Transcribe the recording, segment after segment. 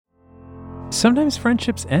Sometimes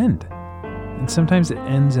friendships end. And sometimes it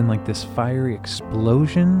ends in like this fiery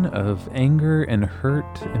explosion of anger and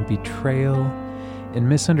hurt and betrayal and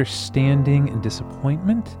misunderstanding and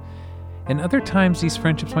disappointment. And other times these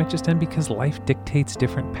friendships might just end because life dictates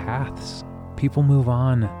different paths. People move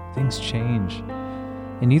on, things change.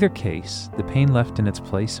 In either case, the pain left in its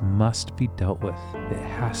place must be dealt with. It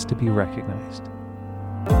has to be recognized.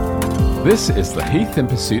 This is the Heath in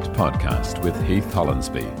Pursuit podcast with Heath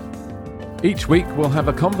Hollinsby. Each week we'll have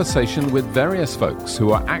a conversation with various folks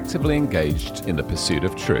who are actively engaged in the pursuit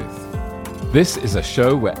of truth. This is a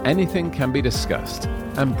show where anything can be discussed,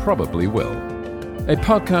 and probably will. A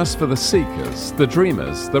podcast for the seekers, the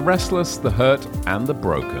dreamers, the restless, the hurt, and the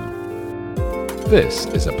broken. This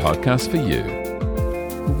is a podcast for you.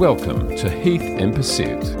 Welcome to Heath in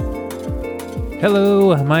Pursuit.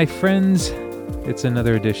 Hello, my friends. It's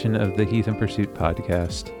another edition of the Heath in Pursuit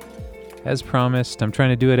podcast. As promised, I'm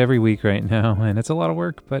trying to do it every week right now, and it's a lot of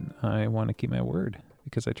work, but I want to keep my word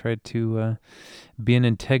because I tried to be an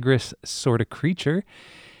integrous sort of creature.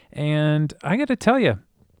 And I got to tell you,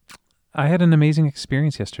 I had an amazing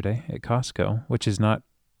experience yesterday at Costco, which is not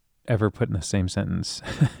ever put in the same sentence.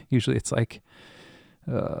 Usually it's like,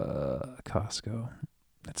 Costco.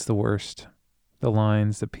 It's the worst. The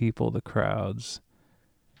lines, the people, the crowds.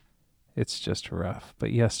 It's just rough.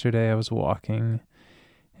 But yesterday I was walking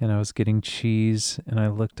and I was getting cheese and I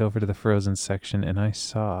looked over to the frozen section and I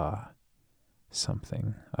saw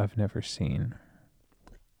something I've never seen.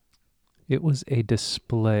 It was a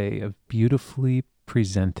display of beautifully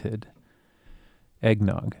presented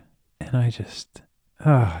eggnog. And I just,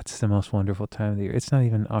 it's the most wonderful time of the year. It's not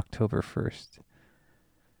even October 1st.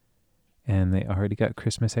 And they already got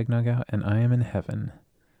Christmas eggnog out, and I am in heaven.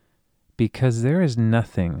 Because there is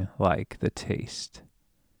nothing like the taste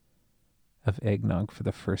of eggnog for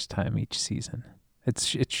the first time each season.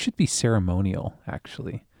 It should be ceremonial,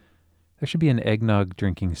 actually. There should be an eggnog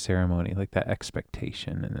drinking ceremony, like that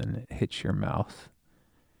expectation, and then it hits your mouth.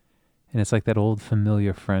 And it's like that old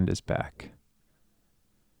familiar friend is back.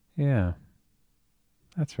 Yeah,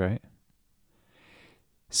 that's right.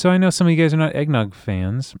 So I know some of you guys are not eggnog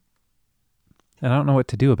fans, and I don't know what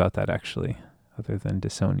to do about that, actually, other than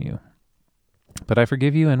disown you. But I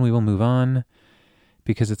forgive you, and we will move on,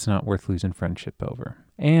 because it's not worth losing friendship over.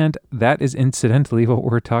 And that is incidentally what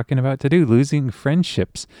we're talking about today, losing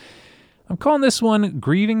friendships. I'm calling this one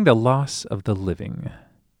Grieving the Loss of the Living,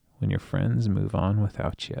 when your friends move on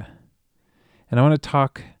without you. And I want to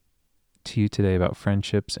talk to you today about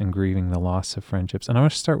friendships and grieving the loss of friendships. And I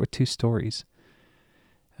want to start with two stories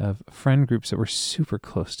of friend groups that were super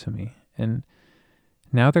close to me. And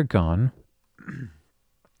now they're gone.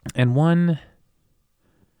 And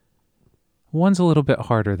one's a little bit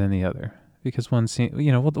harder than the other because we'll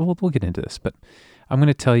get into this, but I'm going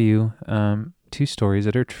to tell you two stories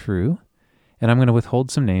that are true, and I'm going to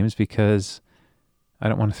withhold some names because I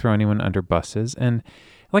don't want to throw anyone under buses. And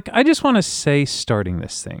I just want to say, starting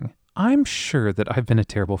this thing, I'm sure that I've been a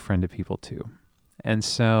terrible friend to people too. And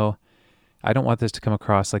so I don't want this to come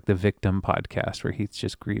across like the victim podcast where he's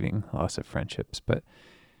just grieving loss of friendships. But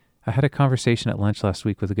I had a conversation at lunch last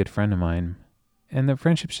week with a good friend of mine, and the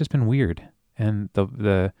friendship's just been weird. And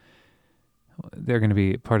they're going to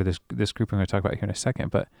be part of this group I'm going to talk about here in a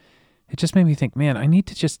second. But it just made me think, man, I need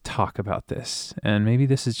to just talk about this. And maybe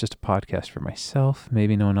this is just a podcast for myself.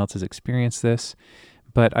 Maybe no one else has experienced this.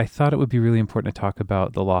 But I thought it would be really important to talk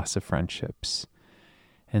about the loss of friendships.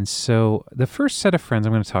 And so the first set of friends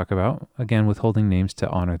I'm going to talk about, again, withholding names to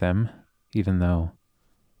honor them, even though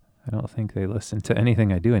I don't think they listen to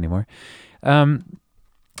anything I do anymore.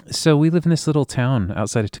 So we live in this little town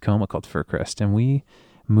outside of Tacoma called Fircrest, and we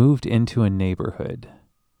moved into a neighborhood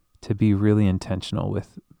to be really intentional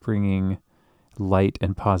with bringing light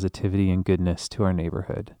and positivity and goodness to our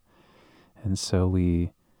neighborhood. And so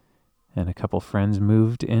we and a couple friends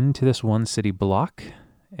moved into this one city block,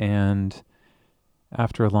 and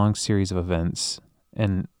after a long series of events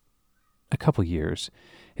and a couple years,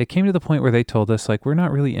 it came to the point where they told us, we're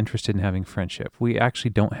not really interested in having friendship. We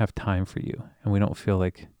actually don't have time for you, and we don't feel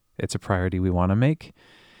like it's a priority we want to make,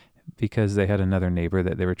 because they had another neighbor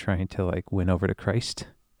that they were trying to win over to Christ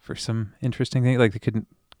for some interesting thing. They couldn't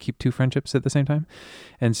keep two friendships at the same time.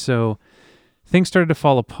 And so things started to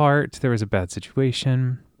fall apart. There was a bad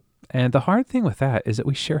situation. And the hard thing with that is that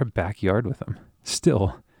we share a backyard with them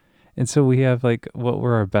still. And so we have what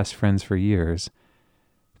were our best friends for years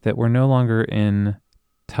that we're no longer in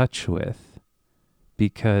touch with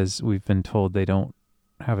because we've been told they don't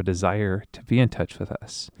have a desire to be in touch with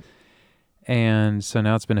us. And so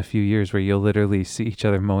now it's been a few years where you'll literally see each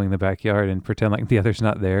other mowing the backyard and pretend like the other's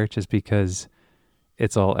not there just because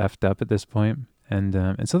it's all effed up at this point. And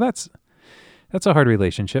so that's a hard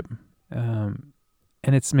relationship. And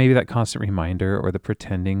it's maybe that constant reminder or the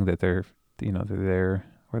pretending that they're there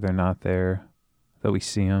or they're not there, that we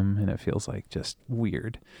see them and it feels like just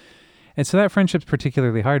weird. And so that friendship's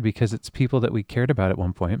particularly hard because it's people that we cared about at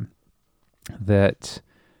one point, that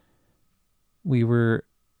we were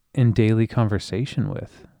in daily conversation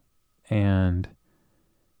with, and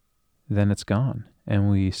then it's gone and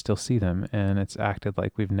we still see them and it's acted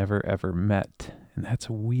like we've never ever met. And that's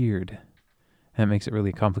weird. And it makes it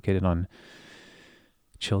really complicated on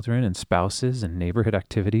children and spouses and neighborhood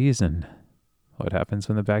activities and what happens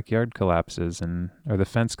when the backyard collapses or the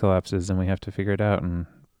fence collapses and we have to figure it out and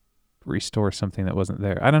restore something that wasn't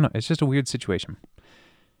there. I don't know. It's just a weird situation.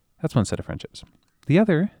 That's one set of friendships. The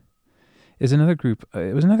other is another group.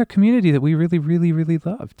 It was another community that we really, really, really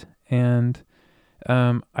loved. And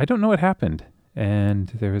I don't know what happened. And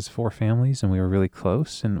there was 4 families and we were really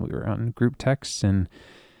close and we were on group texts, and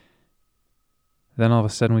then all of a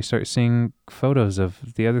sudden we start seeing photos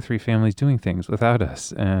of the other 3 families doing things without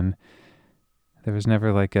us. And there was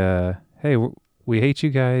never like hey, we hate you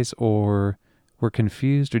guys, or we're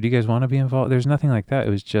confused, or do you guys want to be involved? There's nothing like that. It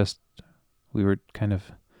was just, we were kind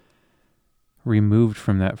of removed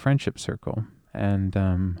from that friendship circle. And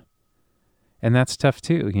that's tough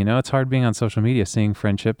too. It's hard being on social media, seeing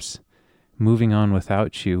friendships moving on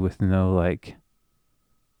without you, with no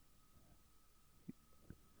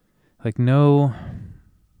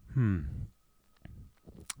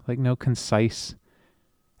no concise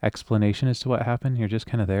explanation as to what happened. You're just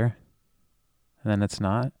kind of there, and then it's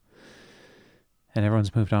not. And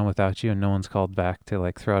everyone's moved on without you, and no one's called back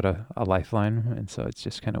to throw out a lifeline. And so it's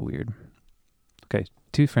just kind of weird. Okay,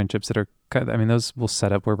 2 friendships that are those will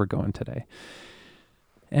set up where we're going today.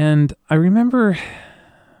 And I remember,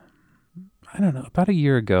 I don't know, about a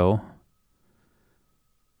year ago,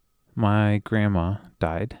 my grandma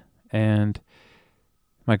died, and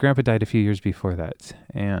my grandpa died a few years before that,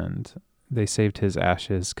 and they saved his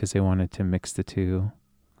ashes because they wanted to mix the 2,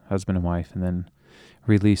 husband and wife, and then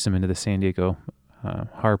release them into the San Diego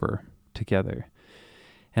harbor together.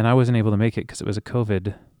 And I wasn't able to make it because it was a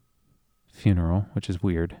COVID funeral, which is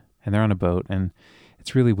weird. And they're on a boat and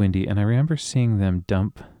it's really windy. And I remember seeing them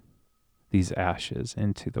dump these ashes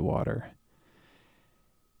into the water.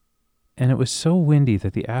 And it was so windy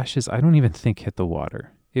that the ashes, I don't even think hit the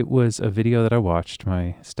water. It was a video that I watched.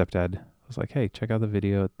 My stepdad was like, hey, check out the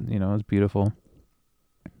video. It was beautiful.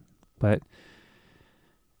 But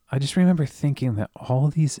I just remember thinking that all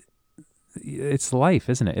these, it's life,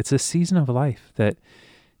 isn't it? It's a season of life that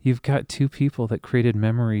you've got 2 people that created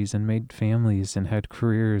memories and made families and had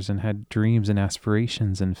careers and had dreams and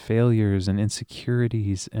aspirations and failures and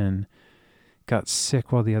insecurities and got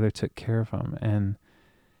sick while the other took care of them. And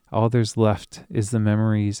all there's left is the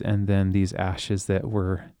memories and then these ashes that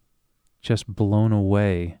were just blown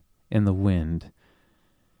away in the wind.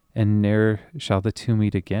 And ne'er shall the 2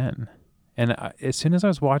 meet again. And as soon as I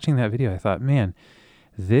was watching that video, I thought, man,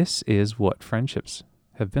 this is what friendships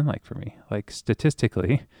have been like for me.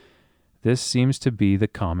 Statistically, this seems to be the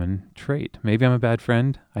common trait. Maybe I'm a bad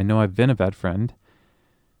friend. I know I've been a bad friend.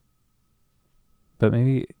 But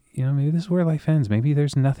maybe this is where life ends. Maybe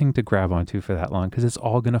there's nothing to grab onto for that long because it's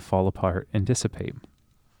all going to fall apart and dissipate.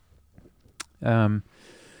 And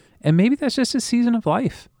maybe that's just a season of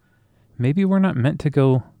life. Maybe we're not meant to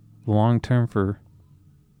go long-term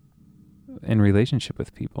in relationship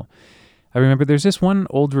with people. I remember there's this one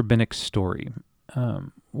old rabbinic story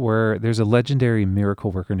where there's a legendary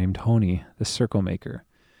miracle worker named Honi, the circle maker,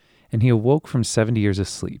 and he awoke from 70 years of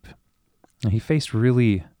sleep. And he faced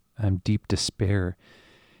really deep despair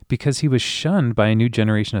because he was shunned by a new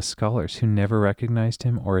generation of scholars who never recognized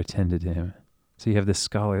him or attended to him. So you have this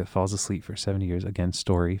scholar that falls asleep for 70 years, again,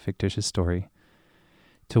 fictitious story,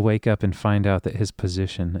 to wake up and find out that his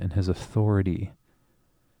position and his authority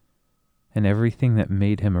and everything that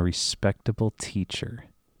made him a respectable teacher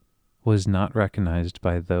was not recognized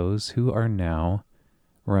by those who are now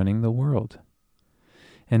running the world.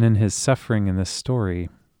 And in his suffering in this story,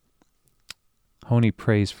 Honi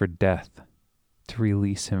prays for death to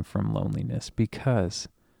release him from loneliness because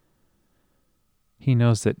he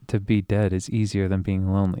knows that to be dead is easier than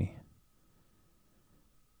being lonely.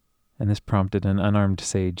 And this prompted an unarmed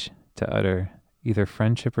sage to utter either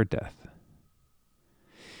friendship or death.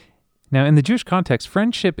 Now, in the Jewish context,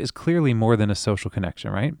 friendship is clearly more than a social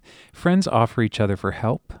connection, right? Friends offer each other for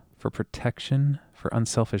help, for protection, for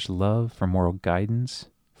unselfish love, for moral guidance,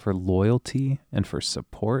 for loyalty, and for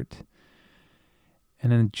support.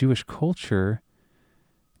 And in Jewish culture,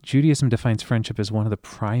 Judaism defines friendship as one of the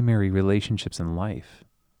primary relationships in life.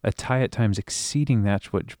 a tie at times exceeding that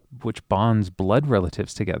which bonds blood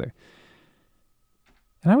relatives together.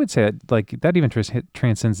 And I would say that even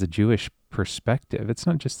transcends the Jewish perspective. It's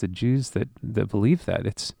not just the Jews that believe that.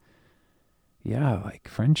 It's, like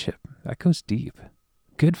friendship. That goes deep.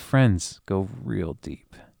 Good friends go real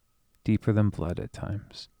deep. Deeper than blood at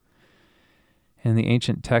times. In the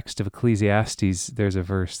ancient text of Ecclesiastes, there's a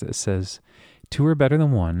verse that says, 2 are better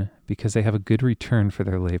than 1 because they have a good return for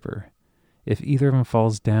their labor. If either of them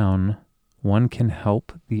falls down, one can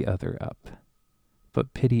help the other up.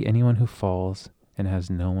 But pity anyone who falls and has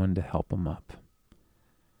no one to help him up.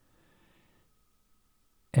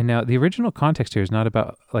 And now the original context here is not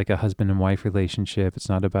about like a husband and wife relationship. It's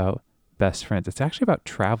not about best friends. It's actually about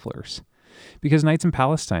travelers. Because nights in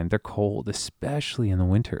Palestine, they're cold, especially in the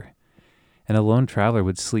winter. And a lone traveler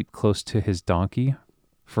would sleep close to his donkey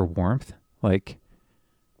for warmth. Like,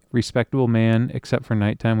 respectable man, except for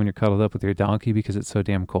nighttime when you're cuddled up with your donkey because it's so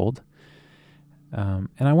damn cold. And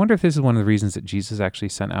I wonder if this is one of the reasons that Jesus actually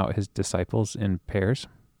sent out his disciples in pairs.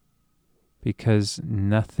 Because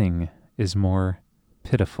nothing is more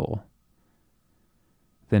pitiful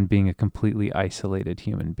than being a completely isolated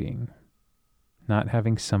human being. Not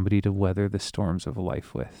having somebody to weather the storms of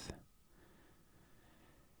life with.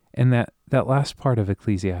 And that last part of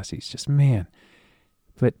Ecclesiastes, just man,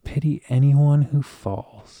 but pity anyone who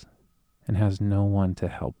falls and has no one to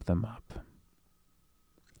help them up.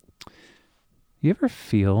 You ever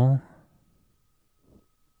feel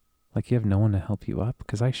like you have no one to help you up?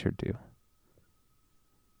 Because I sure do.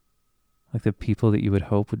 Like the people that you would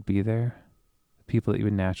hope would be there, the people that you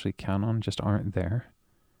would naturally count on just aren't there.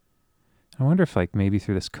 I wonder if like maybe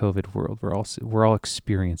through this COVID world, we're all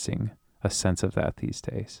experiencing a sense of that these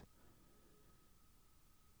days.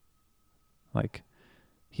 Like,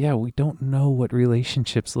 we don't know what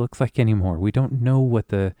relationships look like anymore. We don't know what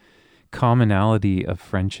the commonality of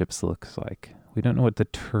friendships looks like. We don't know what the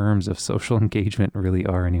terms of social engagement really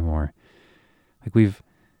are anymore. Like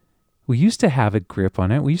we used to have a grip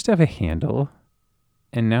on it. We used to have a handle.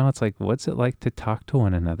 And now it's like, what's it like to talk to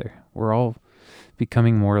one another? We're all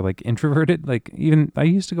becoming more like introverted. Like even I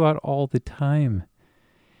used to go out all the time.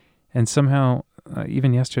 And somehow,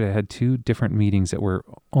 even yesterday, I had 2 different meetings that were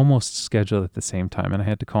almost scheduled at the same time. And I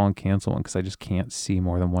had to call and cancel one because I just can't see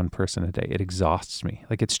more than one person a day. It exhausts me.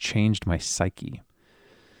 Like it's changed my psyche.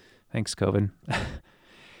 Thanks, COVID.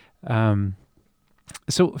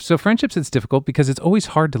 So friendships, it's difficult because it's always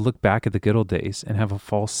hard to look back at the good old days and have a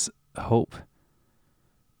false hope.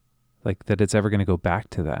 Like that it's ever going to go back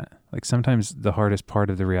to that. Like sometimes the hardest part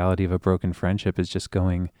of the reality of a broken friendship is just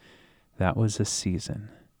going, that was a season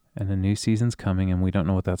and a new season's coming and we don't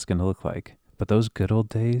know what that's going to look like. But those good old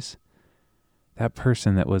days, that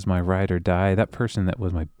person that was my ride or die, that person that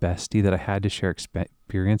was my bestie that I had to share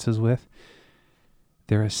experiences with,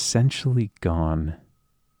 they're essentially gone.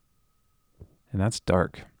 And that's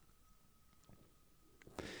dark.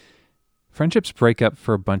 Friendships break up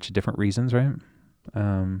for a bunch of different reasons, right?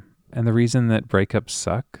 And the reason that breakups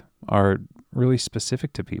suck are really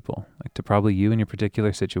specific to people, like to probably you in your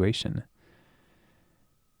particular situation.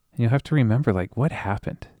 And you'll have to remember, like, what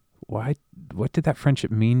happened? What did that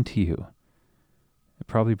friendship mean to you? It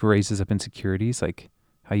probably raises up insecurities, like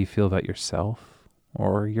how you feel about yourself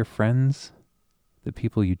or your friends, the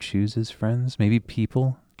people you choose as friends, maybe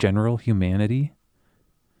people, general humanity.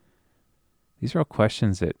 These are all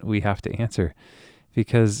questions that we have to answer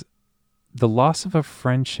because the loss of a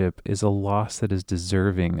friendship is a loss that is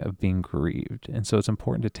deserving of being grieved. And so it's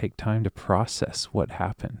important to take time to process what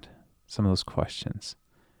happened, some of those questions.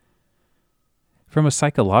 From a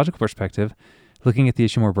psychological perspective, looking at the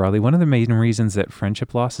issue more broadly, one of the main reasons that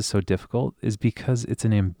friendship loss is so difficult is because it's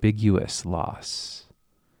an ambiguous loss.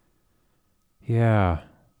 Yeah,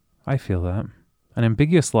 I feel that. An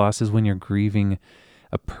ambiguous loss is when you're grieving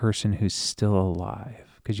a person who's still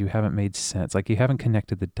alive because you haven't made sense, like you haven't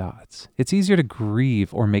connected the dots. It's easier to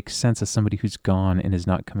grieve or make sense of somebody who's gone and is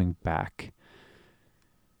not coming back.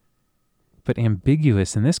 But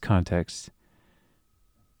ambiguous in this context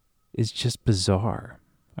is just bizarre.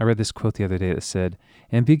 I read this quote the other day that said,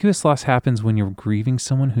 ambiguous loss happens when you're grieving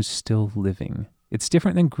someone who's still living. It's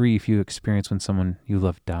different than grief you experience when someone you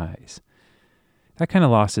love dies. That kind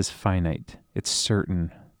of loss is finite. It's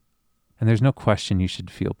certain. And there's no question you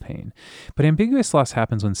should feel pain. But ambiguous loss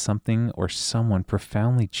happens when something or someone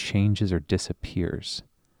profoundly changes or disappears.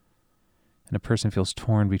 And a person feels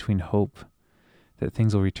torn between hope that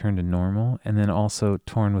things will return to normal and then also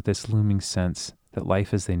torn with this looming sense that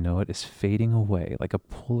life as they know it is fading away like a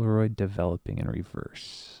Polaroid developing in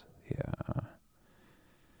reverse. Yeah.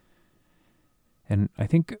 And I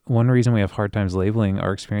think one reason we have hard times labeling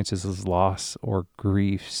our experiences as loss or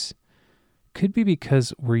griefs could be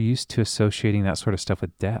because we're used to associating that sort of stuff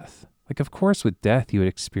with death. Like, of course, with death, you would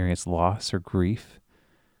experience loss or grief.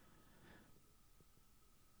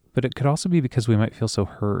 But it could also be because we might feel so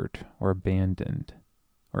hurt or abandoned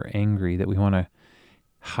or angry that we want to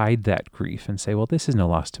hide that grief and say, well, this is no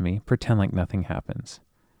loss to me. Pretend like nothing happens.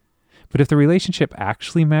 But if the relationship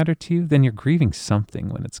actually mattered to you, then you're grieving something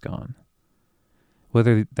when it's gone.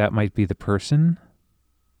 Whether that might be the person,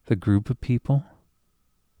 the group of people,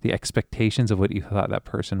 the expectations of what you thought that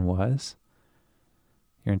person was,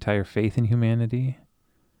 your entire faith in humanity,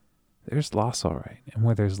 there's loss, all right. And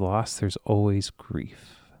where there's loss, there's always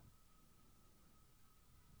grief.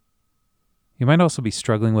 You might also be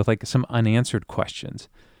struggling with like some unanswered questions.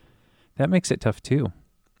 That makes it tough too.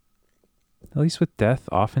 At least with death,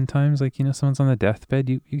 oftentimes, like, someone's on the deathbed,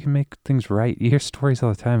 you can make things right. You hear stories all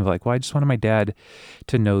the time of like, well, I just wanted my dad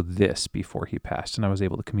to know this before he passed, and I was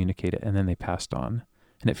able to communicate it, and then they passed on.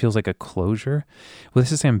 And it feels like a closure. Well,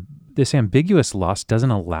 this ambiguous loss doesn't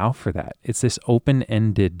allow for that. It's this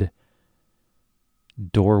open-ended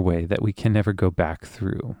doorway that we can never go back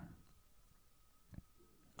through.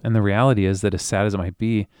 And the reality is that as sad as it might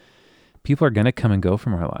be, people are going to come and go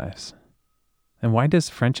from our lives. And why does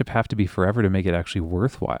friendship have to be forever to make it actually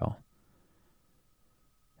worthwhile?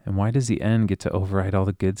 And why does the end get to override all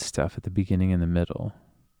the good stuff at the beginning and the middle?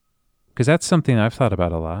 Because that's something I've thought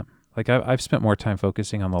about a lot. Like I've spent more time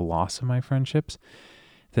focusing on the loss of my friendships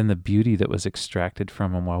than the beauty that was extracted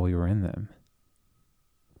from them while we were in them.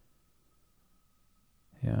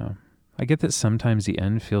 Yeah. I get that sometimes the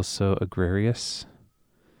end feels so agrarious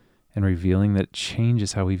and revealing that it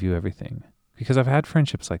changes how we view everything. Because I've had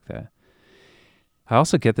friendships like that. I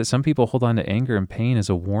also get that some people hold on to anger and pain as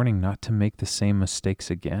a warning not to make the same mistakes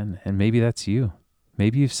again. And maybe that's you.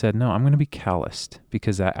 Maybe you've said, no, I'm going to be calloused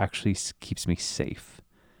because that actually keeps me safe.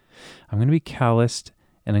 I'm going to be calloused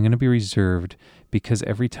and I'm going to be reserved because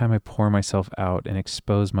every time I pour myself out and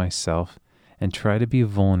expose myself and try to be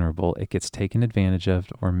vulnerable, it gets taken advantage of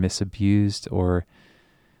or misabused or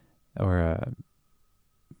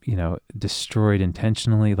destroyed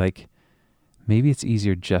intentionally. Like, maybe it's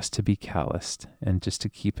easier just to be calloused and just to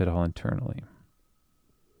keep it all internally.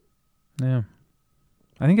 Yeah.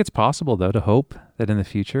 I think it's possible, though, to hope that in the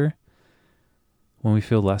future, when we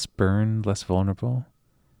feel less burned, less vulnerable,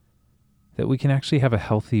 that we can actually have a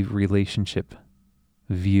healthy relationship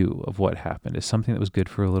view of what happened as something that was good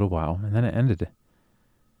for a little while, and then it ended.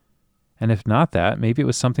 And if not that, maybe it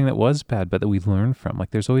was something that was bad, but that we learned from.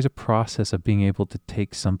 Like, there's always a process of being able to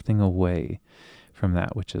take something away from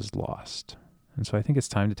that which is lost. And so I think it's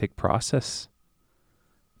time to take process.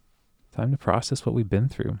 Time to process what we've been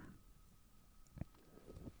through.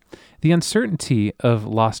 The uncertainty of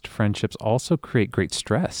lost friendships also create great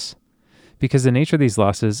stress, because the nature of these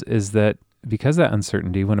losses is that because of that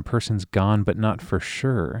uncertainty, when a person's gone but not for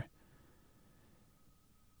sure,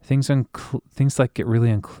 things like get really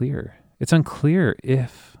unclear. It's unclear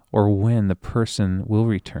if or when the person will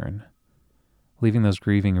return, leaving those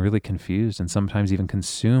grieving really confused and sometimes even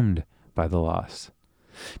consumed by the loss.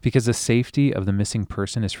 Because the safety of the missing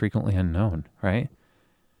person is frequently unknown, right?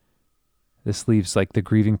 This leaves like the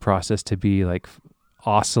grieving process to be like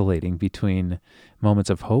oscillating between moments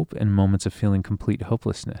of hope and moments of feeling complete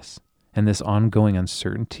hopelessness. And this ongoing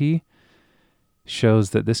uncertainty shows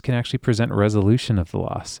that this can actually present resolution of the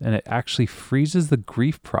loss, and it actually freezes the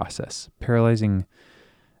grief process, paralyzing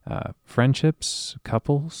friendships,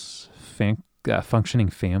 couples, functioning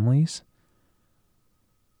families.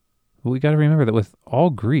 But we got to remember that with all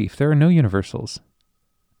grief, there are no universals.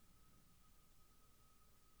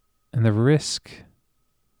 And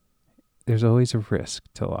there's always a risk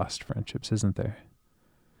to lost friendships, isn't there?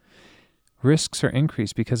 Risks are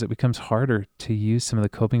increased because it becomes harder to use some of the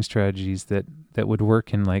coping strategies that would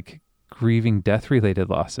work in like grieving death-related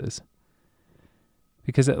losses.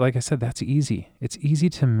 Because like I said, that's easy. It's easy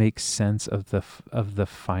to make sense of the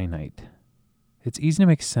finite. It's easy to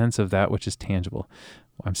make sense of that which is tangible.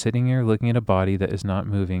 I'm sitting here looking at a body that is not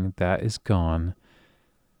moving, that is gone.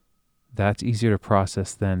 That's easier to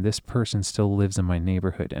process than this person still lives in my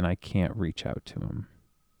neighborhood and I can't reach out to him.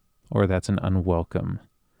 Or that's an unwelcome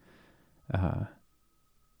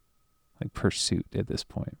pursuit at this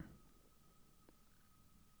point.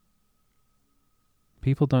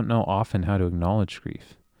 People don't know often how to acknowledge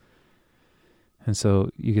grief. And so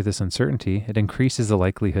you get this uncertainty. It increases the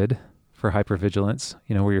likelihood for hypervigilance,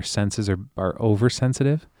 where your senses are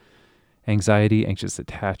oversensitive, anxiety, anxious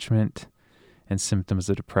attachment, and symptoms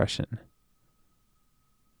of depression.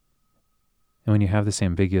 And when you have this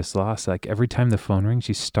ambiguous loss, like every time the phone rings,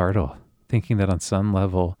 you startle. thinking that on some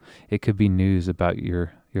level it could be news about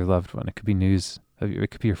your loved one. It could be news. It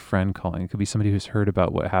could be your friend calling. It could be somebody who's heard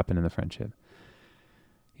about what happened in the friendship.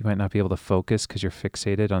 You might not be able to focus because you're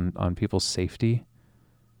fixated on people's safety.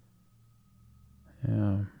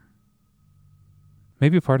 Yeah.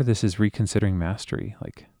 Maybe part of this is reconsidering mastery.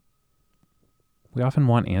 Like, we often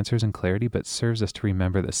want answers and clarity, but it serves us to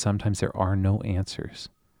remember that sometimes there are no answers.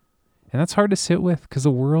 And that's hard to sit with because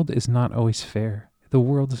the world is not always fair. The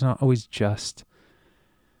world is not always just.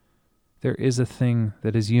 There is a thing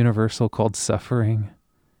that is universal called suffering,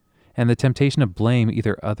 and the temptation to blame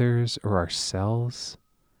either others or ourselves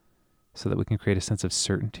so that we can create a sense of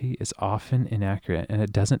certainty is often inaccurate, and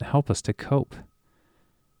it doesn't help us to cope.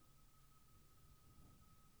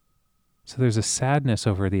 So there's a sadness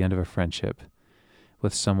over the end of a friendship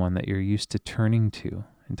with someone that you're used to turning to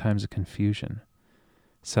in times of confusion,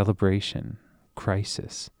 celebration,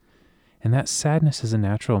 crisis. And that sadness is a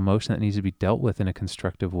natural emotion that needs to be dealt with in a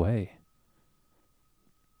constructive way.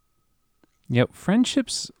 Yet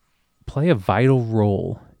friendships play a vital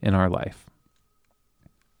role in our life.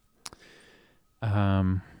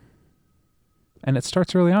 And it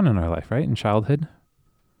starts early on in our life, right? In childhood.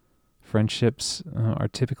 Friendships are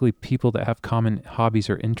typically people that have common hobbies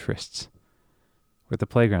or interests. We're at the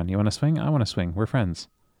playground. You want to swing? I want to swing. We're friends.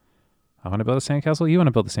 I want to build a sandcastle. You want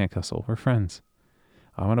to build a sandcastle. We're friends.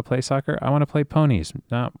 I want to play soccer. I want to play ponies.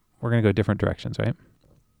 No, we're going to go different directions, right?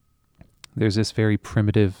 There's this very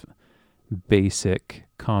primitive, basic,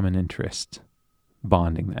 common interest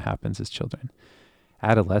bonding that happens as children.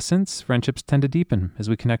 Adolescence, friendships tend to deepen as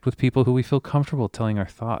we connect with people who we feel comfortable telling our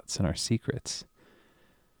thoughts and our secrets.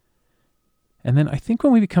 And then I think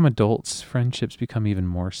when we become adults, friendships become even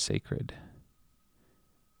more sacred.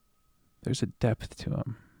 There's a depth to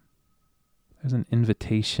them. There's an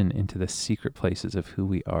invitation into the secret places of who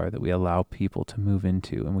we are that we allow people to move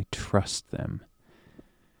into, and we trust them.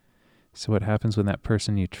 So what happens when that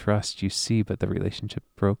person you trust, you see, but the relationship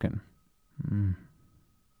broken?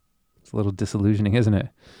 It's a little disillusioning, isn't it?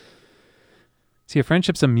 See, a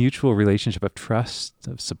friendship's a mutual relationship of trust,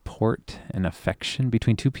 of support, and affection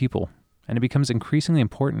between two people. And it becomes increasingly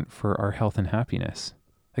important for our health and happiness.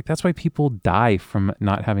 Like, that's why people die from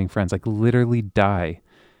not having friends, like literally die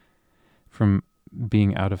from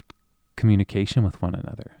being out of communication with one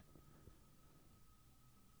another.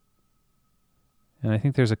 And I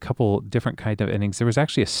think there's a couple different kind of endings. There was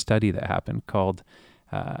actually a study that happened called,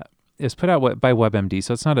 it was put out by WebMD,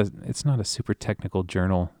 so it's not a super technical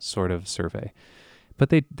journal sort of survey. But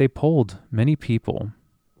they polled many people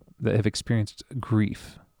that have experienced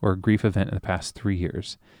grief or a grief event in the past 3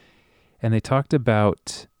 years. And they talked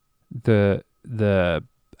about the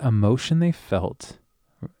emotion they felt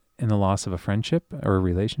in the loss of a friendship or a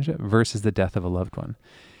relationship versus the death of a loved one.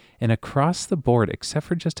 And across the board, except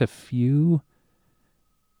for just a few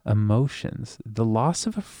emotions, the loss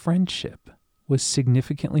of a friendship was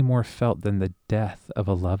significantly more felt than the death of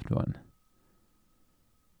a loved one.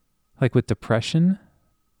 Like with depression,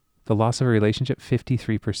 the loss of a relationship,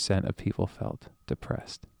 53% of people felt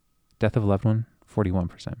depressed. Death of a loved one,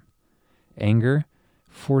 41%. Anger,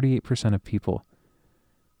 48% of people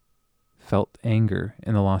felt anger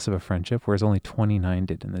in the loss of a friendship, whereas only 29%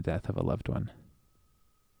 did in the death of a loved one.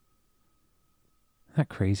 Isn't that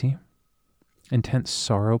crazy? Intense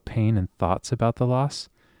sorrow, pain, and thoughts about the loss.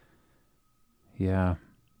 Yeah.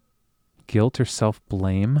 Guilt or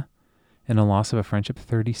self-blame in a loss of a friendship,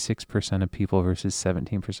 36% of people versus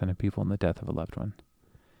 17% of people in the death of a loved one.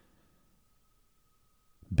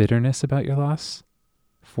 Bitterness about your loss,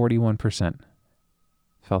 41%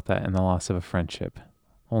 felt that in the loss of a friendship.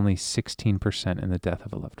 Only 16% in the death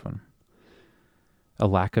of a loved one. A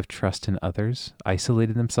lack of trust in others,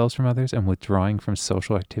 isolated themselves from others, and withdrawing from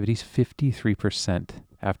social activities, 53%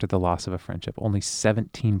 after the loss of a friendship. Only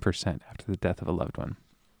 17% after the death of a loved one.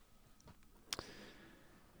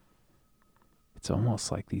 It's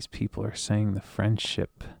almost like these people are saying the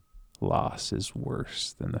friendship loss is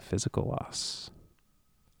worse than the physical loss.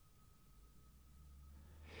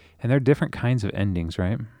 And there are different kinds of endings,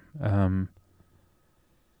 right?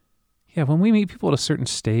 When we meet people at a certain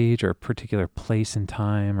stage or a particular place in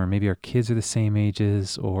time, or maybe our kids are the same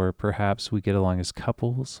ages, or perhaps we get along as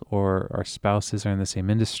couples, or our spouses are in the same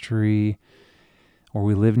industry, or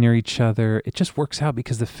we live near each other, it just works out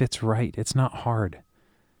because the fit's right. It's not hard.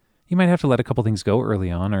 You might have to let a couple things go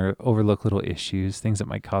early on or overlook little issues, things that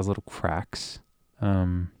might cause little cracks.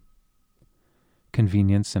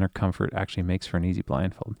 Convenience and our comfort actually makes for an easy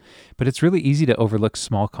blindfold. But it's really easy to overlook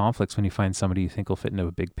small conflicts when you find somebody you think will fit into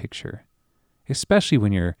a big picture, especially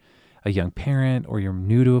when you're a young parent or you're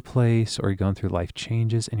new to a place or you're going through life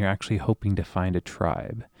changes and you're actually hoping to find a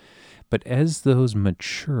tribe. But as those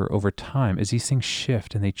mature over time, as these things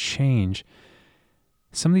shift and they change,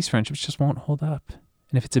 some of these friendships just won't hold up.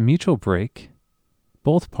 And if it's a mutual break,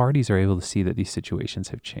 both parties are able to see that these situations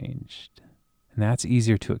have changed. And that's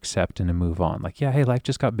easier to accept and to move on. Like, yeah, hey, life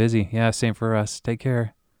just got busy. Yeah, same for us. Take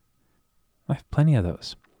care. I have plenty of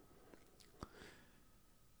those.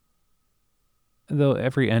 Though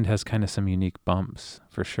every end has kind of some unique bumps,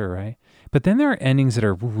 for sure, right? But then there are endings that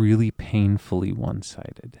are really painfully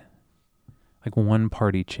one-sided. Like one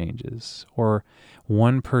party changes, or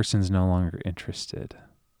one person's no longer interested,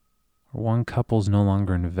 or one couple's no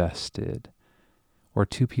longer invested, or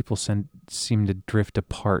two people seem to drift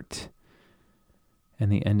apart,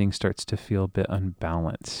 and the ending starts to feel a bit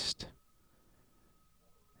unbalanced.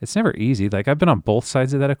 It's never easy. Like, I've been on both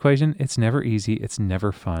sides of that equation. It's never easy. It's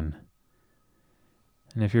never fun.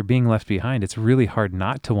 And if you're being left behind, it's really hard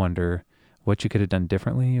not to wonder what you could have done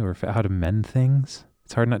differently or how to mend things.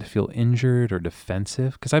 It's hard not to feel injured or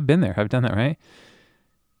defensive, because I've been there. I've done that, right?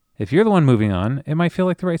 If you're the one moving on, it might feel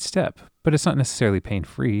like the right step, but it's not necessarily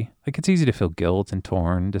pain-free. Like, it's easy to feel guilt and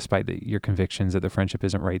torn despite your convictions that the friendship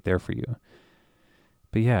isn't right there for you.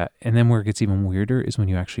 But yeah, and then where it gets even weirder is when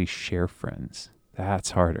you actually share friends.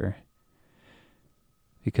 That's harder.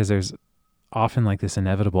 Because there's often like this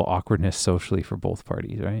inevitable awkwardness socially for both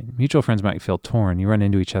parties, right? Mutual friends might feel torn. You run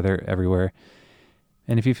into each other everywhere.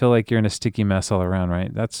 And if you feel like you're in a sticky mess all around,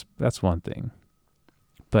 right? That's one thing.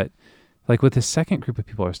 But like with the second group of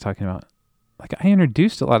people I was talking about, like I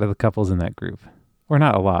introduced a lot of the couples in that group. Or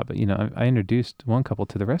not a lot, but I introduced one couple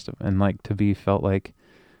to the rest of them. And like to be felt like,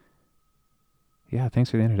 yeah, thanks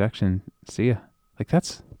for the introduction. See ya. Like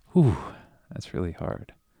that's really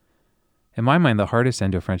hard. In my mind, the hardest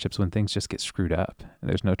end to a friendship is when things just get screwed up and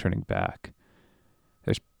there's no turning back.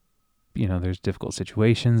 There's difficult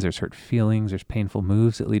situations, there's hurt feelings, there's painful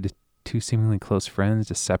moves that lead to two seemingly close friends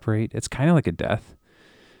to separate. It's kind of like a death.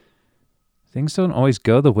 Things don't always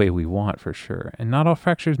go the way we want, for sure, and not all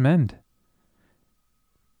fractures mend.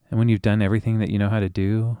 And when you've done everything that you know how to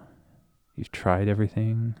do, you've tried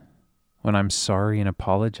everything, when I'm sorry and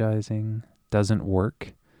apologizing doesn't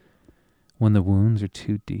work, when the wounds are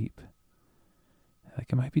too deep,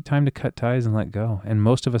 like it might be time to cut ties and let go. And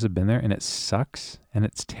most of us have been there, and it sucks and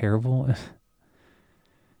it's terrible.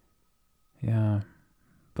 Yeah.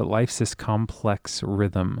 But life's this complex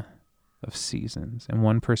rhythm of seasons, and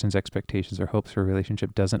one person's expectations or hopes for a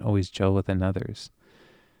relationship doesn't always gel with another's.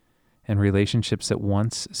 And relationships that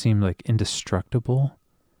once seemed like indestructible,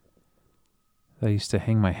 that I used to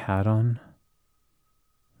hang my hat on,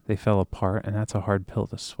 they fell apart, and that's a hard pill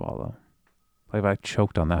to swallow. Like I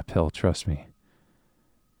choked on that pill, trust me.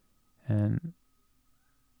 And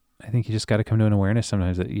I think you just got to come to an awareness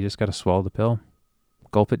sometimes that you just got to swallow the pill,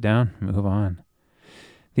 gulp it down, move on.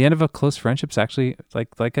 The end of a close friendship is actually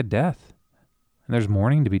like a death, and there's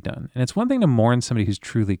mourning to be done. And it's one thing to mourn somebody who's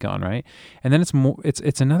truly gone, right? And then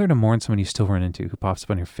it's another to mourn someone you still run into, who pops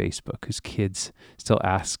up on your Facebook, whose kids still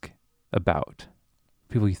ask about,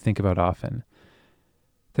 people you think about often.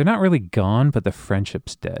 They're not really gone, but the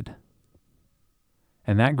friendship's dead.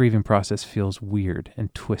 And that grieving process feels weird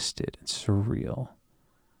and twisted and surreal.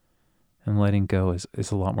 And letting go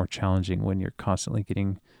is a lot more challenging when you're constantly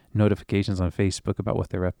getting notifications on Facebook about what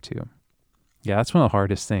they're up to. Yeah, that's one of the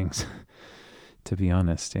hardest things, to be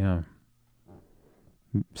honest, yeah.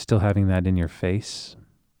 Still having that in your face.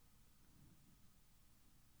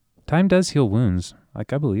 Time does heal wounds.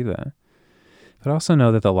 Like, I believe that. But I also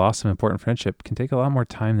know that the loss of important friendship can take a lot more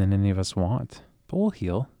time than any of us want. But we'll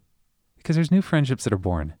heal. Because there's new friendships that are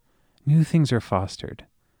born. New things are fostered.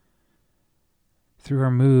 Through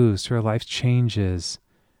our moves, through our life changes.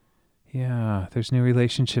 Yeah, there's new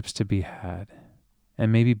relationships to be had.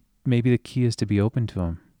 And maybe the key is to be open to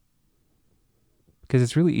them. Because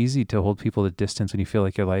it's really easy to hold people at distance when you feel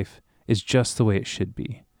like your life is just the way it should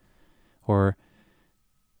be. Or,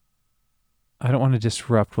 I don't want to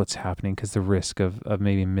disrupt what's happening because the risk of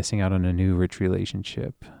maybe missing out on a new rich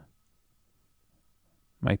relationship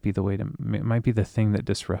might be the thing that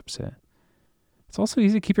disrupts it. It's also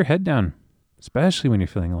easy to keep your head down, especially when you're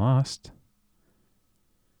feeling lost.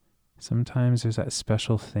 Sometimes there's that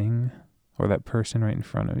special thing or that person right in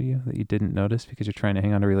front of you that you didn't notice because you're trying to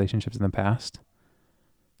hang on to relationships in the past,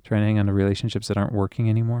 trying to hang on to relationships that aren't working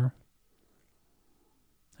anymore.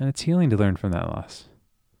 And it's healing to learn from that loss.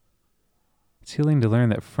 It's healing to learn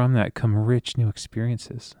that from that come rich new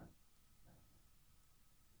experiences.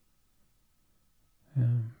 Yeah,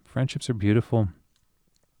 friendships are beautiful.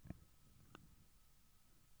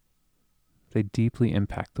 They deeply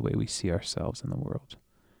impact the way we see ourselves in the world.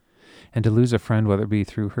 And to lose a friend, whether it be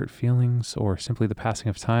through hurt feelings or simply the passing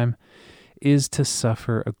of time, is to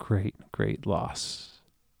suffer a great, great loss.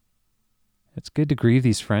 It's good to grieve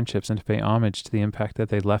these friendships and to pay homage to the impact that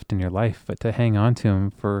they left in your life, but to hang on to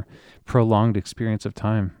them for prolonged experience of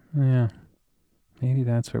time, yeah, maybe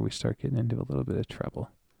that's where we start getting into a little bit of trouble.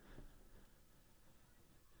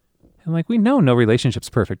 And like, we know no relationship's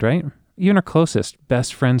perfect, right? Even our closest,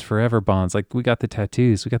 best friends forever bonds, like we got the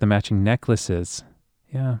tattoos, we got the matching necklaces.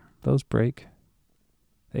 Yeah, those break.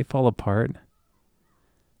 They fall apart.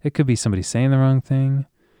 It could be somebody saying the wrong thing.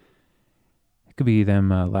 It could be them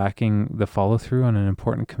lacking the follow-through on an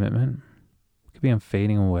important commitment. It could be them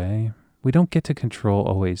fading away. We don't get to control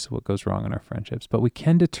always what goes wrong in our friendships, but we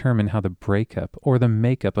can determine how the breakup or the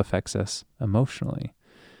makeup affects us emotionally.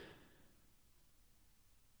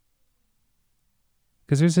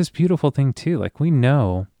 Because there's this beautiful thing too, like we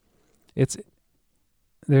know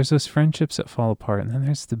there's those friendships that fall apart, and then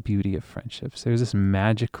there's the beauty of friendships. There's this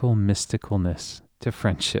magical mysticalness to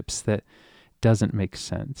friendships that doesn't make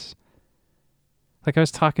sense. Like I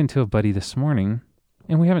was talking to a buddy this morning,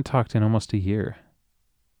 and we haven't talked in almost a year.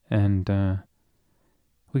 And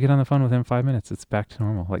we get on the phone within 5 minutes. It's back to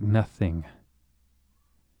normal, like nothing.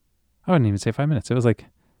 I wouldn't even say 5 minutes. It was like,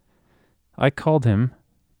 I called him,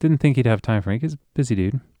 didn't think he'd have time for me, because he's a busy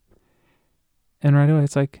dude. And right away,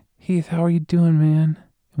 it's like, Heath, how are you doing, man?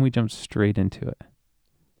 And we jumped straight into it.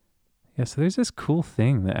 Yeah, so there's this cool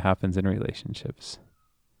thing that happens in relationships.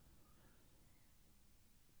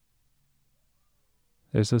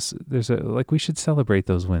 Like we should celebrate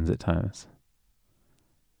those wins at times.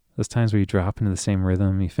 Those times where you drop into the same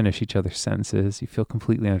rhythm, you finish each other's sentences, you feel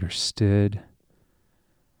completely understood.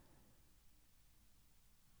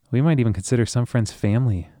 We might even consider some friends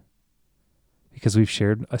family because we've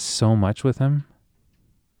shared so much with them,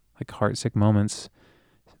 like heartsick moments,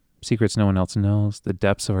 secrets no one else knows, the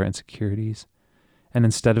depths of our insecurities. And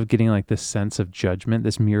instead of getting like this sense of judgment,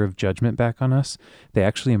 this mirror of judgment back on us, they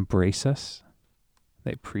actually embrace us.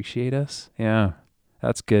 They appreciate us. Yeah,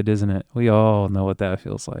 that's good, isn't it? We all know what that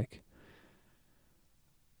feels like.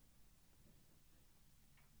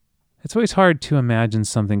 It's always hard to imagine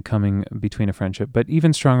something coming between a friendship, but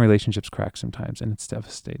even strong relationships crack sometimes, and it's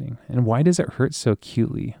devastating. And why does it hurt so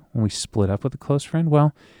acutely when we split up with a close friend?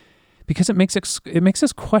 Well, because it makes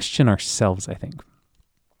us question ourselves, I think.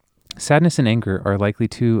 Sadness and anger are likely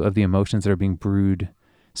two of the emotions that are being brewed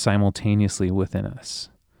simultaneously within us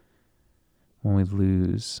when we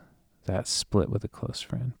lose that split with a close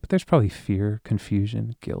friend. But there's probably fear,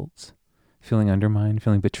 confusion, guilt, feeling undermined,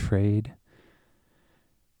 feeling betrayed,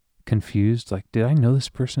 confused, like, did I know this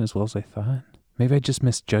person as well as I thought? Maybe I just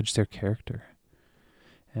misjudged their character.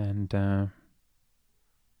 And then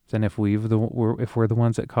if we're the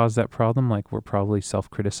ones that caused that problem, like we're probably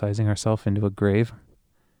self-criticizing ourselves into a grave.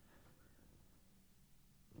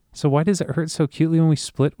 So why does it hurt so acutely when we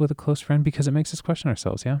split with a close friend? Because it makes us question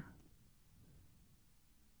ourselves, yeah?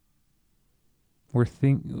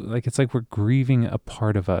 It's like we're grieving a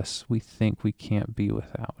part of us we think we can't be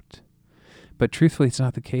without. But truthfully, it's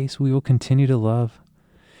not the case. We will continue to love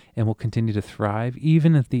and will continue to thrive,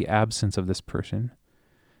 even in the absence of this person.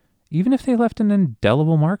 Even if they left an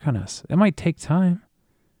indelible mark on us. It might take time,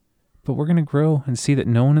 but we're going to grow and see that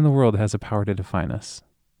no one in the world has the power to define us.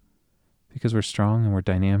 Because we're strong and we're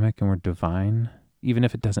dynamic and we're divine, even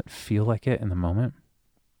if it doesn't feel like it in the moment.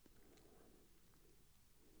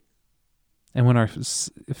 And when our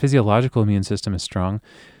physiological immune system is strong,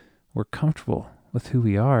 we're comfortable with who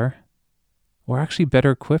we are. We're actually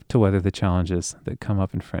better equipped to weather the challenges that come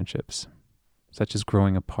up in friendships, such as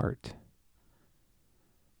growing apart,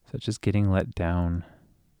 such as getting let down.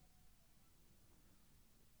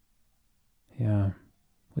 Yeah,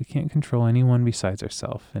 we can't control anyone besides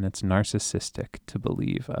ourselves, and it's narcissistic to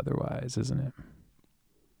believe otherwise, isn't it?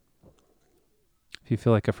 If you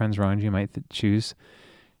feel like a friend's wronged you, you might choose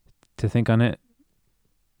to think on it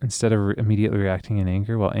instead of immediately reacting in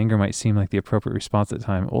anger. While anger might seem like the appropriate response at the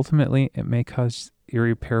time, ultimately it may cause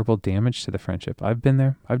irreparable damage to the friendship. I've been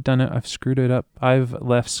there. I've done it. I've screwed it up. I've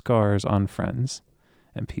left scars on friends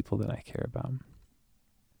and people that I care about.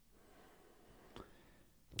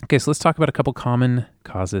 Okay, so let's talk about a couple common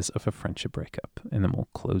causes of a friendship breakup, and then we'll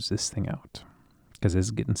close this thing out because this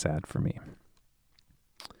is getting sad for me.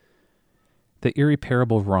 The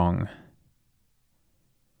irreparable wrong.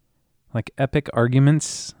 Like epic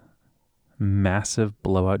arguments, massive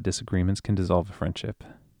blowout disagreements can dissolve a friendship.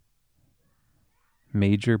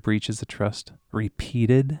 Major breaches of trust,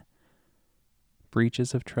 repeated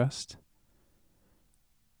breaches of trust.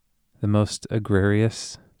 The most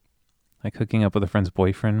egregious, like hooking up with a friend's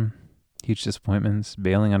boyfriend, huge disappointments,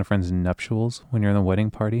 bailing on a friend's nuptials when you're in the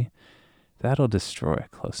wedding party, that'll destroy a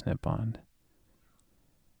close-knit bond.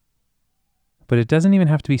 But it doesn't even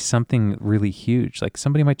have to be something really huge. Like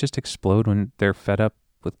somebody might just explode when they're fed up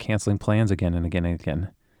with canceling plans again and again and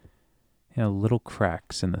again. Little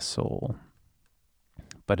cracks in the soul,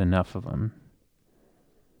 but enough of them.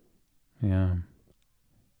 Yeah.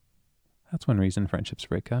 That's one reason friendships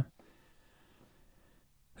break up.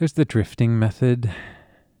 There's the drifting method.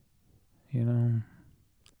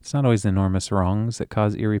 It's not always the enormous wrongs that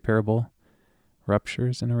cause irreparable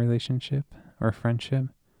ruptures in a relationship or a friendship.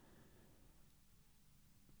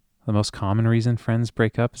 The most common reason friends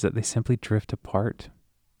break up is that they simply drift apart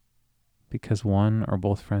because one or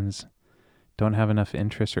both friends don't have enough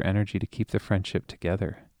interest or energy to keep the friendship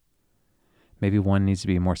together. Maybe one needs to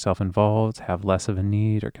be more self-involved, have less of a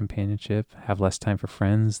need or companionship, have less time for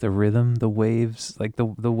friends. The rhythm, the waves, like the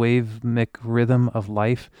wave-mic rhythm of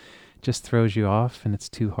life just throws you off, and it's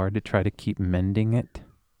too hard to try to keep mending it.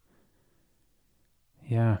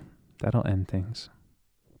 Yeah, that'll end things.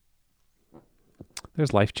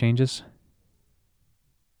 There's life changes.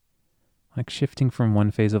 Like shifting from one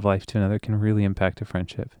phase of life to another can really impact a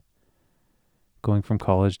friendship. Going from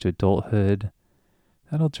college to adulthood,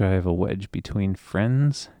 that'll drive a wedge between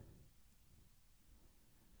friends.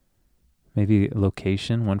 Maybe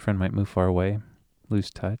location. One friend might move far away, lose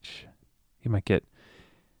touch. You might get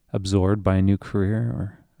absorbed by a new career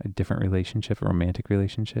or a different relationship, a romantic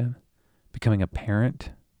relationship. Becoming a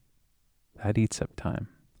parent, that eats up time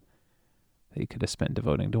that you could have spent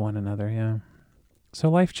devoting to one another, yeah. So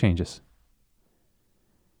life changes.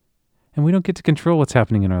 And we don't get to control what's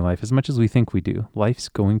happening in our life as much as we think we do. Life's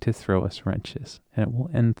going to throw us wrenches, and it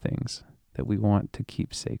will end things that we want to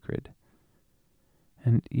keep sacred.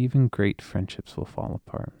 And even great friendships will fall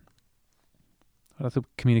apart. What about the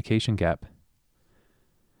communication gap?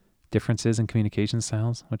 Differences in communication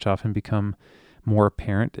styles, which often become more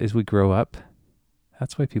apparent as we grow up.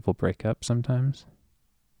 That's why people break up sometimes.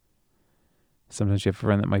 Sometimes you have a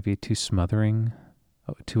friend that might be too smothering,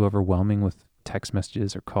 too overwhelming with text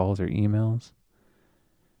messages or calls or emails.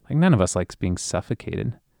 Like none of us likes being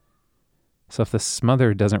suffocated. So if the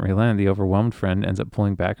smother doesn't relent, the overwhelmed friend ends up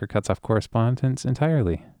pulling back or cuts off correspondence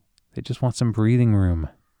entirely. They just want some breathing room.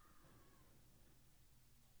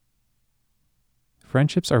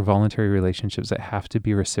 Friendships are voluntary relationships that have to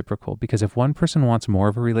be reciprocal, because if one person wants more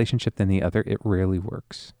of a relationship than the other, it rarely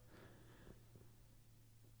works.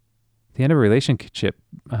 The end of a relationship,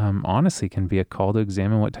 honestly, can be a call to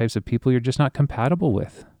examine what types of people you're just not compatible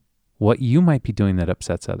with, what you might be doing that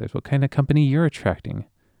upsets others, what kind of company you're attracting,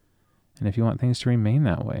 and if you want things to remain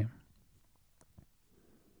that way.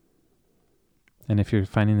 And if you're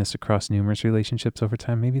finding this across numerous relationships over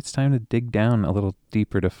time, maybe it's time to dig down a little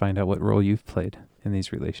deeper to find out what role you've played in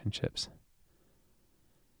these relationships.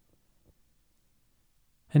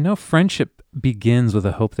 And no friendship begins with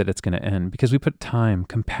a hope that it's going to end, because we put time,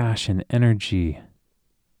 compassion, energy,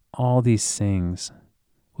 all these things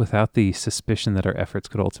without the suspicion that our efforts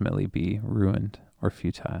could ultimately be ruined or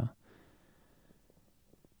futile.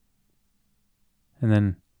 And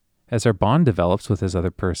then as our bond develops with this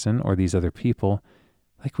other person or these other people,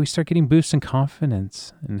 like we start getting boosts in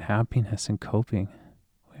confidence and happiness and coping.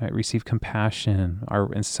 We might receive compassion,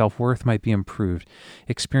 and self-worth might be improved,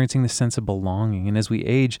 experiencing the sense of belonging. And as we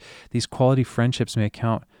age, these quality friendships may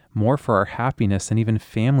account more for our happiness than even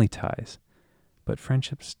family ties. But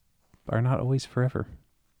friendships are not always forever.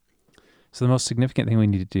 So the most significant thing we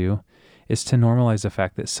need to do is to normalize the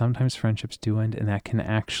fact that sometimes friendships do end, and that can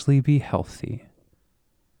actually be healthy.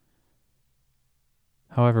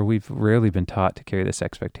 However, we've rarely been taught to carry this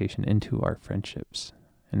expectation into our friendships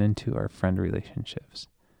and into our friend relationships.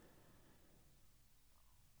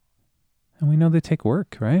 And we know they take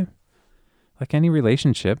work, right? Like any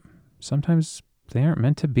relationship, sometimes they aren't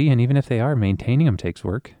meant to be, and even if they are, maintaining them takes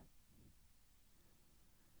work.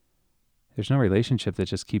 There's no relationship that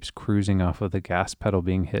just keeps cruising off of the gas pedal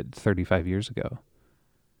being hit 35 years ago.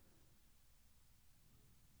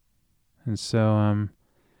 And so,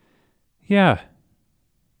 yeah,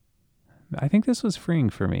 I think this was freeing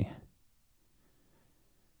for me,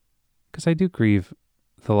 because I do grieve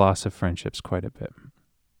the loss of friendships quite a bit.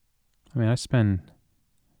 I mean, I spend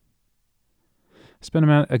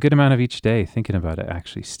a good amount of each day thinking about it,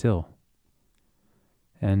 actually, still.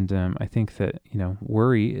 And I think that,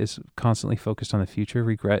 worry is constantly focused on the future.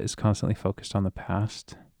 Regret is constantly focused on the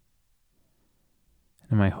past.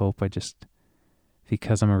 And my hope,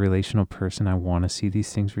 because I'm a relational person, I want to see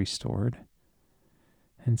these things restored.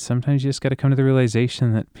 And sometimes you just got to come to the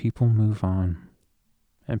realization that people move on.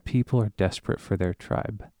 And people are desperate for their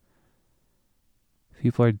tribe.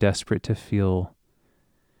 People are desperate to feel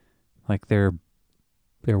like they're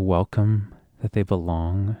welcome, that they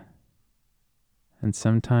belong. And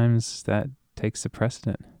sometimes that takes the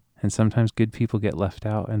precedent. And sometimes good people get left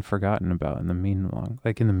out and forgotten about in the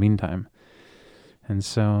meantime. And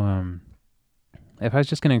so, if I was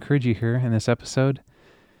just going to encourage you here in this episode,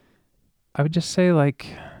 I would just say,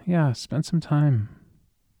 spend some time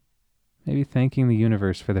maybe thanking the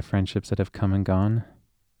universe for the friendships that have come and gone.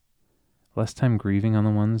 Less time grieving on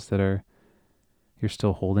the ones that you're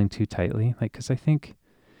still holding too tightly. Because I think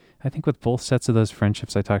with both sets of those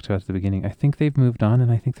friendships I talked about at the beginning, I think they've moved on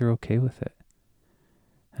and I think they're okay with it.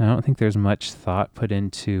 And I don't think there's much thought put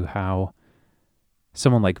into how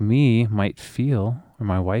someone like me might feel, or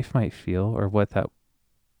my wife might feel, or what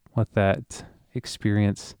that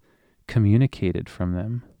experience communicated from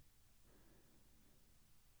them.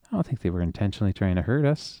 I don't think they were intentionally trying to hurt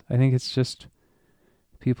us. I think it's just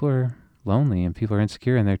people are lonely and people are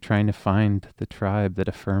insecure and they're trying to find the tribe that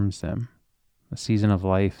affirms them. A season of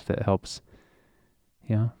life that helps,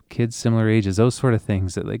 kids similar ages, those sort of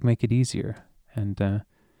things that make it easier. And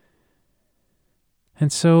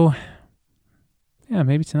so,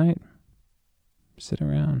 maybe tonight,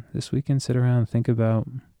 this weekend, think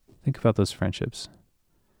about those friendships.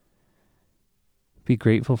 Be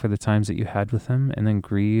grateful for the times that you had with them, and then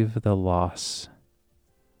grieve the loss.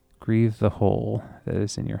 Grieve the hole that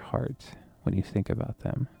is in your heart when you think about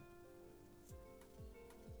them.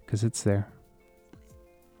 Because it's there.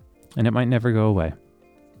 And it might never go away.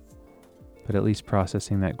 But at least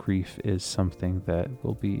processing that grief is something that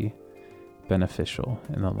will be beneficial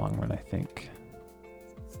in the long run, I think.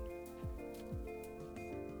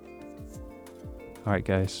 All right,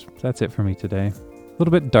 guys, that's it for me today. A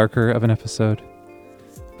little bit darker of an episode,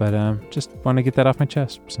 but just want to get that off my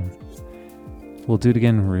chest. So we'll do it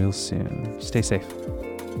again real soon. Stay safe.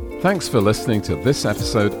 Thanks for listening to this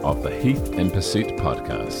episode of the Heath in Pursuit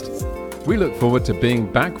podcast. We look forward to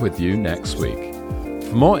being back with you next week.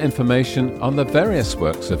 For more information on the various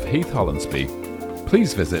works of Heath Hollandsby,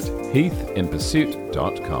 please visit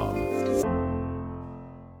heathinpursuit.com.